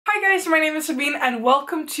Hi guys, my name is Sabine and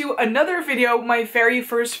welcome to another video, my very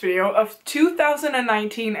first video of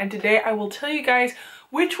 2019, and today I will tell you guys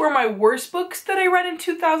which were my worst books that I read in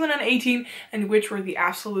 2018 and which were the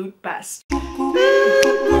absolute best.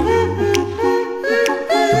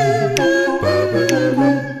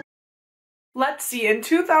 Let's see, in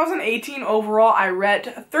 2018 overall I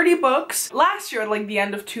read 30 books. Last year, at like the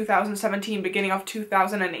end of 2017, beginning of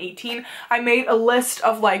 2018, I made a list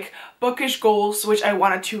of like bookish goals which I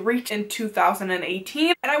wanted to reach in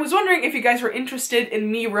 2018. And I was wondering if you guys were interested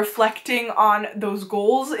in me reflecting on those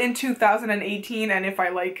goals in 2018 and if I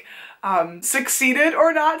like succeeded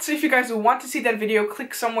or not. So if you guys want to see that video,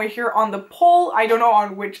 click somewhere here on the poll. I don't know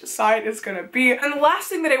on which side it's gonna be. And the last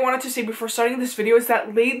thing that I wanted to say before starting this video is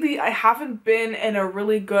that lately I haven't been in a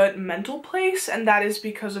really good mental place, and that is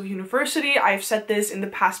because of university. I've said this in the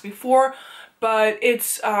past before, but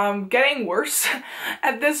it's getting worse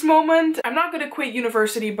at this moment. I'm not gonna quit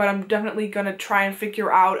university, but I'm definitely gonna try and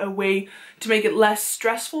figure out a way to make it less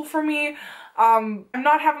stressful for me. I'm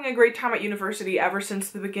not having a great time at university ever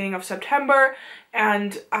since the beginning of September,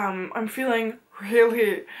 and I'm feeling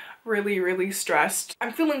really stressed.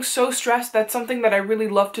 I'm feeling so stressed that something that I really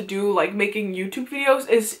love to do, like making YouTube videos,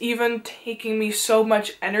 is even taking me so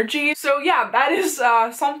much energy. So yeah, that is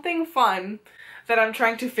something fun that I'm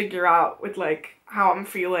trying to figure out with like how I'm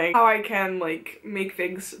feeling, how I can like make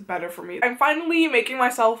things better for me. I'm finally making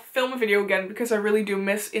myself film a video again because I really do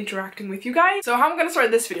miss interacting with you guys. So how I'm gonna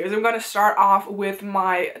start this video is I'm gonna start off with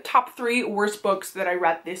my top 3 worst books that I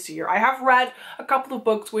read this year. I have read a couple of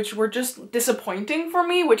books which were just disappointing for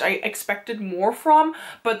me, which I expected more from,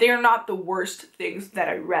 but they are not the worst things that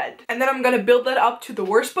I read. And then I'm gonna build that up to the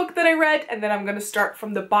worst book that I read, and then I'm gonna start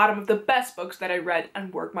from the bottom of the best books that I read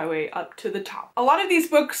and work my way up to the top. A lot of these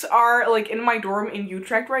books are like in my dorm in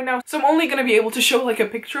Utrecht right now, so I'm only gonna be able to show like a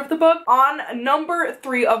picture of the book. On number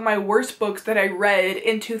 3 of my worst books that I read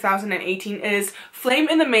in 2018 is Flame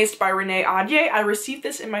in the Mist by Renee Ahdieh. I received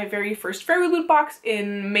this in my very first Fairy Loot box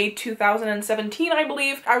in May 2017, I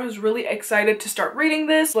believe. I was really excited to start reading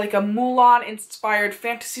this, like a Mulan inspired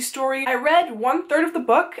fantasy story. I read 1/3 of the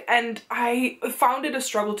book and I found it a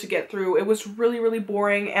struggle to get through. It was really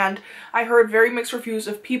boring, and I heard very mixed reviews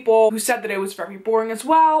of people who said that it was very boring as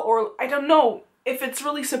well, or I don't know if it's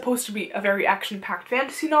really supposed to be a very action-packed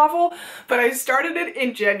fantasy novel, but I started it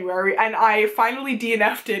in January and I finally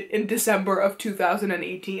DNF'd it in December of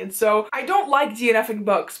 2018. So I don't like DNFing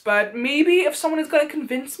books, but maybe if someone is gonna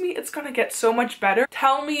convince me, it's gonna get so much better.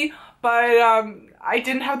 Tell me, but I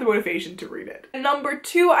didn't have the motivation to read it. Number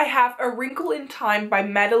 2, I have A Wrinkle in Time by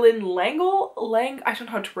Madeleine L'Engle. I don't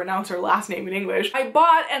know how to pronounce her last name in English. I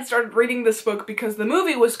bought and started reading this book because the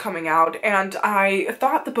movie was coming out and I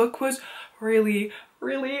thought the book was really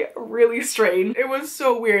strange. It was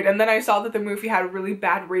so weird, and then I saw that the movie had really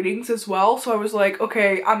bad ratings as well, so I was like,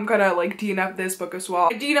 okay, I'm gonna like DNF this book as well.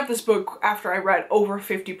 I DNF'd this book after I read over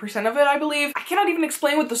 50% of it, I believe. I cannot even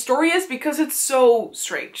explain what the story is because it's so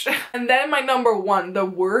strange. And then my number 1, the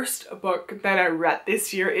worst book that I read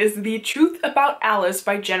this year, is The Truth About Alice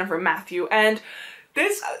by Jennifer Matthew, and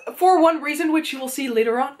this, for one reason, which you will see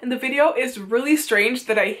later on in the video, is really strange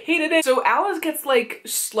that I hated it. So Alice gets like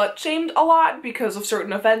slut-shamed a lot because of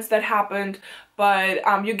certain events that happened, but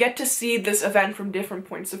you get to see this event from different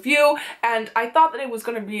points of view, and I thought that it was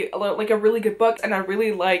gonna be like a really good book, and I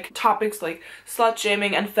really like topics like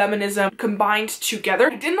slut-shaming and feminism combined together.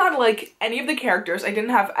 I did not like any of the characters. I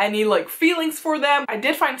didn't have any like feelings for them. I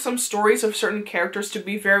did find some stories of certain characters to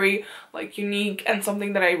be very like unique and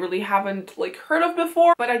something that I really haven't like heard of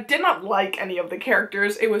before, but I did not like any of the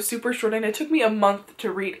characters. It was super short and it took me a month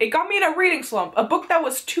to read. It got me in a reading slump. A book that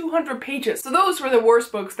was 200 pages. So those were the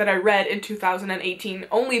worst books that I read in 2018.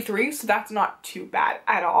 Only 3, so that's not too bad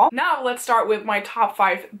at all. Now let's start with my top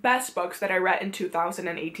 5 best books that I read in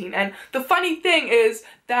 2018. And the funny thing is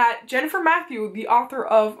that Jennifer Matthew, the author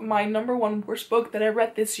of my number 1 worst book that I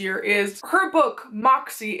read this year, is her book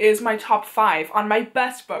Moxie is my top 5 on my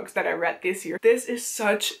best books that I read this year. This is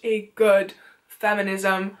such a good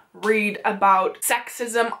feminism read about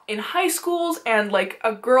sexism in high schools and like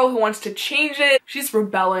a girl who wants to change it. She's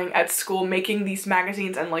rebelling at school, making these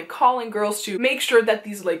magazines and like calling girls to make sure that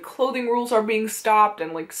these like clothing rules are being stopped,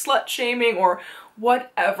 and like slut shaming or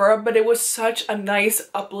whatever, but it was such a nice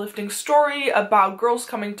uplifting story about girls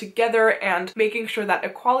coming together and making sure that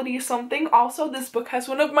equality is something. Also, this book has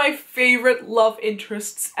one of my favorite love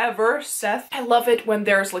interests ever, Seth. I love it when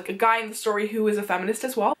there's like a guy in the story who is a feminist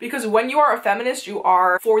as well, because when you are a feminist, you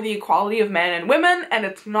are for the equality of men and women, and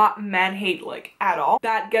it's not man hate like at all.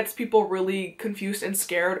 That gets people really confused and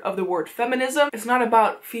scared of the word feminism. It's not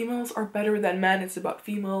about females are better than men, it's about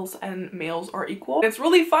females and males are equal. It's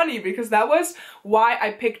really funny because that was why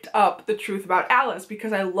I picked up The Truth About Alice,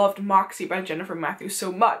 because I loved Moxie by Jennifer Matthews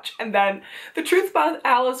so much, and then The Truth About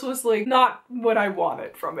Alice was like not what I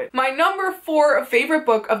wanted from it. My number 4 favorite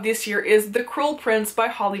book of this year is The Cruel Prince by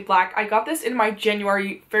Holly Black. I got this in my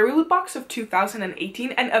January Fairy Loot box of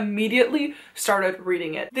 2018 and immediately started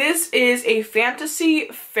reading it. This is a fantasy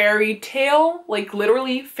fairy tale, like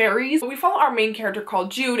literally fairies. We follow our main character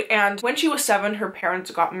called Jude, and when she was 7, her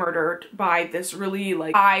parents got murdered by this really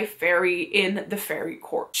like high fairy in the fairy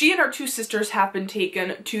court. She and her 2 sisters have been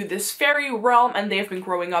taken to this fairy realm and they've been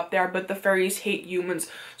growing up there, but the fairies hate humans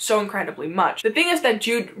so incredibly much. The thing is that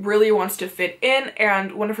Jude really wants to fit in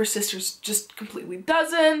and one of her sisters just completely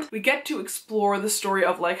doesn't. We get to explore the story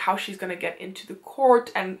of like how she's gonna get into the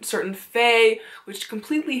court and certain fae which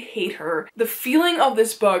completely hate her. The feeling of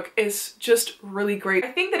this book is just really great.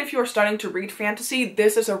 I think that if you're starting to read fantasy,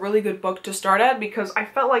 this is a really good book to start at because I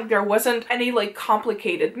felt like there wasn't any like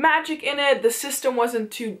complicated magic in it. The system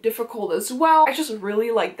wasn't too difficult as well. I just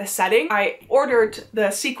really like the setting. I ordered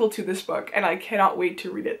the sequel to this book and I cannot wait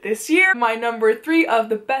to read it this year. My number 3 of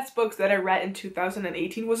the best books that I read in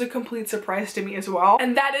 2018 was a complete surprise to me as well,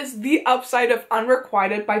 and that is The Upside of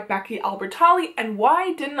Unrequited by Becky Albertalli. And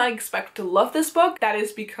why didn't I expect to love this book? That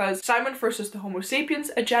is because Simon versus the Homo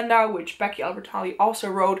Sapiens Agenda, which Becky Albertalli also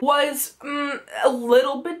wrote, was a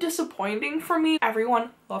little bit disappointing for me.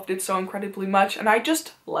 Everyone loved it so incredibly much and I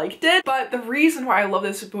just liked it, but the reason why I love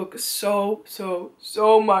this book so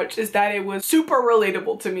much is that it was super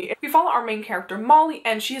relatable to me. We follow our main character Molly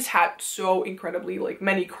and she has had so incredibly like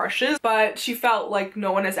many crushes, but she felt like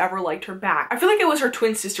no one has ever liked her back. I feel like it was her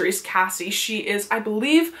twin sister is Cassie. She is, I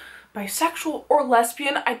believe, bisexual or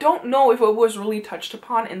lesbian. I don't know if it was really touched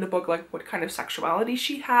upon in the book like what kind of sexuality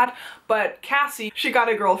she had, but Cassie, she got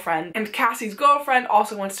a girlfriend and Cassie's girlfriend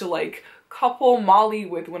also wants to like couple Molly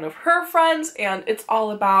with one of her friends, and it's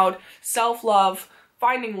all about self-love,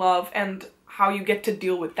 finding love, and how you get to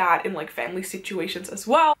deal with that in like family situations as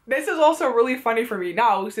well. This is also really funny for me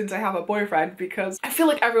now since I have a boyfriend, because I feel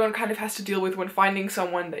like everyone kind of has to deal with when finding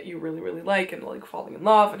someone that you really like and like falling in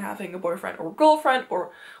love and having a boyfriend or girlfriend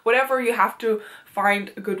or whatever. You have to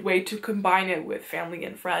find a good way to combine it with family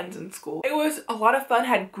and friends and school. It was a lot of fun,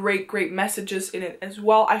 had great messages in it as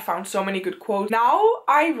well. I found so many good quotes. Now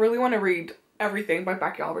I really want to read Everything by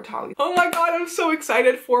Becky Albertalli. Oh my god, I'm so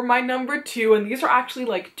excited for my number 2, and these are actually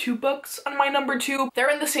like 2 books on my number 2.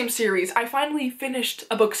 They're in the same series. I finally finished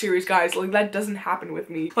a book series, guys. Like that doesn't happen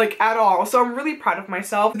with me like at all, so I'm really proud of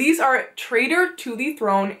myself. These are Traitor to the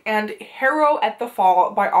Throne and Harrow at the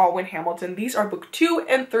Fall by Alwyn Hamilton. These are book 2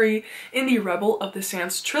 and 3 in the Rebel of the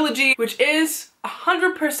Sands trilogy, which is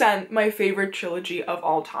 100% my favorite trilogy of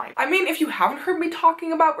all time. I mean, if you haven't heard me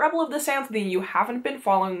talking about Rebel of the Sands, then you haven't been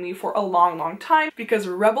following me for a long time, because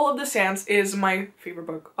Rebel of the Sands is my favorite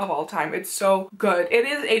book of all time. It's so good. It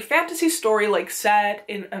is a fantasy story like set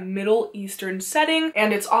in a Middle Eastern setting,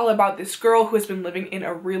 and it's all about this girl who has been living in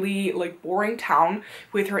a really like boring town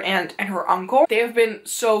with her aunt and her uncle. They have been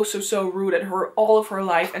so rude at her all of her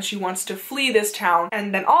life, and she wants to flee this town,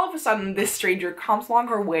 and then all of a sudden this stranger comes along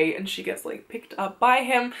her way and she gets like picked up by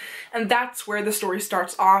him, and that's where the story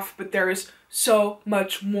starts off. But there is so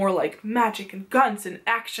much more like magic and guns and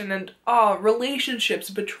action and relationships,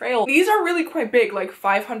 betrayal. These are really quite big, like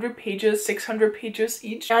 500 pages, 600 pages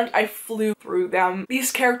each, and I flew through them.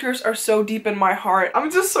 These characters are so deep in my heart.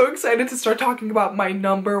 I'm just so excited to start talking about my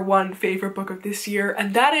number 1 favorite book of this year,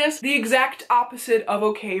 and that is The Exact Opposite of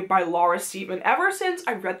Okay by Laura Steven. Ever since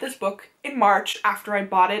I read this book in March after I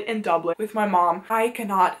bought it in Dublin with my mom, I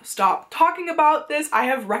cannot stop talking about this. I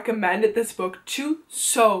have recommended this book to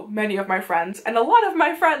so many of my friends, and a lot of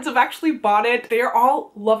my friends have actually bought it. They are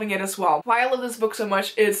all loving it as well. Why I love this book so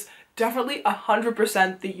much is definitely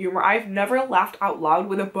 100% the humor. I've never laughed out loud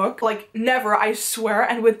with a book, like never, I swear,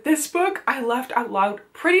 and with this book I laughed out loud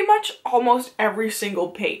pretty much almost every single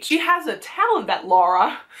page. She has a talent, that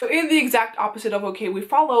Laura. So in The Exact Opposite of Okay, we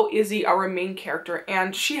follow Izzy, our main character,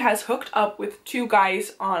 and she has hooked up with 2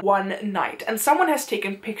 guys on one night, and someone has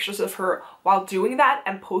taken pictures of her while doing that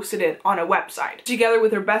and posted it on a website. Together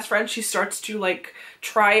with her best friend, she starts to like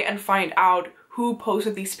try and find out who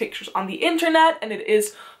posted these pictures on the internet, and it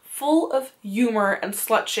is full of humor and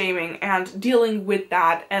slut shaming and dealing with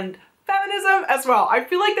that and feminism as well. I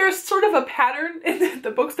feel like there's sort of a pattern in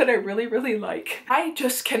the books that I really, really like. I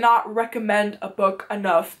just cannot recommend a book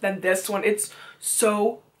enough than this one. It's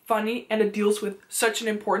so funny and it deals with such an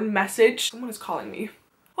important message. Someone is calling me.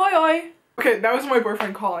 Oi, oi. Okay, that was my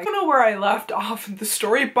boyfriend calling. I don't know where I left off in the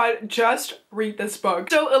story, but just read this book.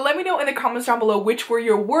 So let me know in the comments down below which were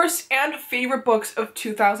your worst and favorite books of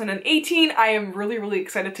 2018. I am really, really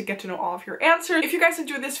excited to get to know all of your answers. If you guys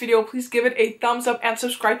enjoyed this video, please give it a thumbs up and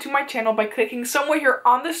subscribe to my channel by clicking somewhere here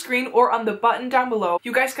on the screen or on the button down below.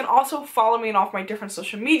 You guys can also follow me on all of my different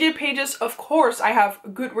social media pages. Of course, I have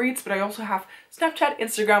Goodreads, but I also have Snapchat,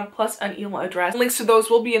 Instagram, plus an email address. Links to those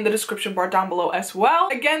will be in the description bar down below as well.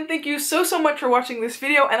 Again, thank you so much for watching this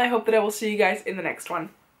video, and I hope that I will see you guys in the next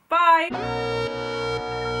one. Bye!